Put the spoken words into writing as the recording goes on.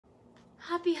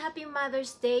Happy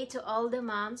Mother's Day to all the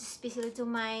moms, especially to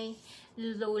my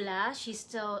Lola. She's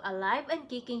still alive and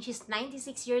kicking. She's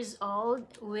 96 years old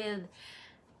with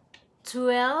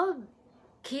 12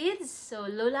 kids. So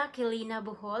Lola Kelina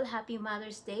Buhol, Happy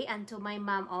Mother's Day. And to my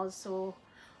mom also,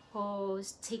 who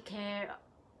take care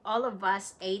all of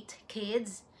us 8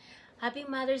 kids. Happy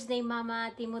Mother's Day,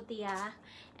 Mama Timotia.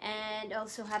 And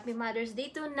also Happy Mother's Day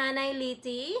to Nanay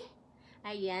Liti.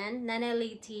 Ayan, Nanay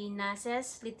Liti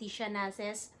Nases, Leticia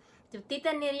Nases. To Tita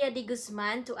Neria de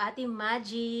Guzman, to Ate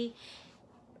Maji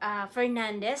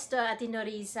Fernandez, to Ate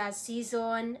Norisa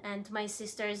Season, and to my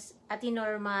sisters Ate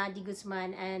Norma de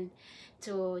Guzman and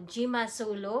to Jima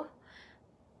Solo.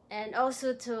 And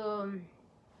also to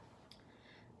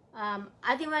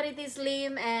Ate Marites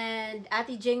Lim and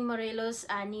Ate Jing Morelos,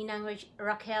 Ninang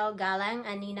Raquel Galang,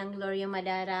 and Ninang Gloria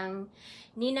Madarang,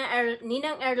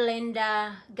 Ninang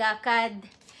Erlenda Gakad,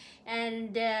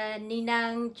 and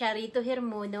Ninang Charito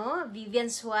Hermono, Vivian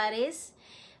Suarez,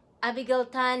 Abigail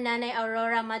Tan, Nanay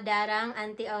Aurora Madarang,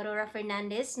 Auntie Aurora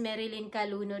Fernandez, Marilyn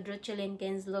Caluno, Drochelyn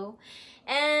Kenslow,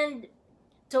 and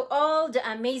to all the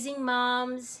amazing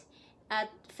moms at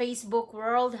Facebook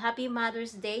world, Happy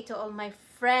Mother's Day to all my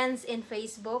friends in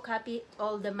Facebook,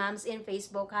 all the moms in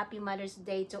Facebook, Happy Mother's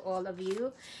Day to all of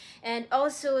you. And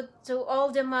also to all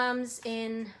the moms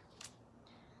in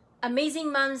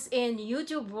amazing moms in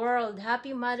YouTube world,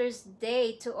 Happy Mother's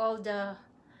Day to all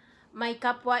my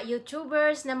kapwa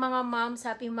YouTubers na mga moms.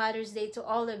 Happy Mother's Day to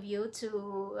all of you.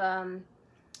 To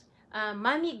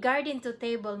Mommy Garden to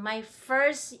Table, my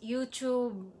first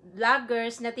YouTube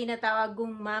vloggers na tinatawag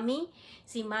kong Mommy,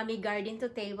 si Mommy Garden to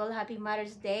Table, Happy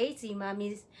Mother's Day. Si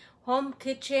Mommy's Home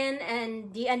Kitchen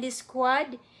and the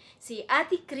Squad, si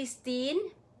Ate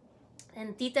Christine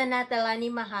and Tita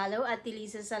Natalani Mahalo, Ate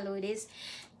Lisa Saludes,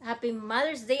 Happy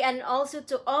Mother's Day. And also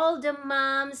to all the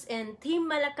moms in Team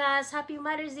Malakas, Happy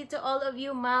Mother's Day to all of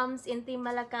you moms in Team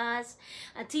Malakas,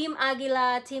 Team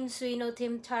Aguila, Team Suino,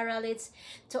 Team Taralitz,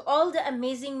 to all the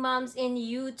amazing moms in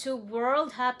YouTube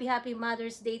world, Happy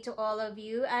Mother's Day to all of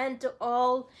you. And to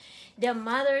all the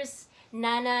mothers,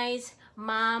 nanays,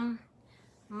 mama,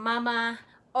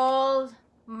 all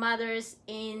mothers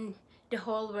in the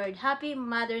whole world, Happy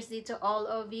Mother's Day to all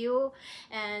of you.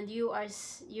 And you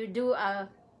do a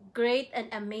great and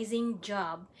amazing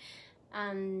job.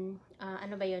 Ano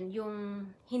ba yun? Yung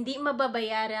hindi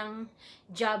mababayarang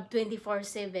job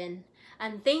 24/7.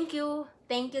 And thank you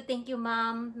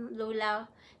ma'am, Lola,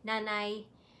 nanay.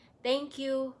 Thank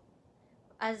you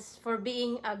for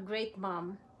being a great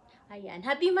mom. Ayan.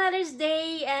 Happy Mother's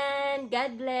Day and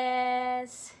God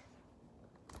bless.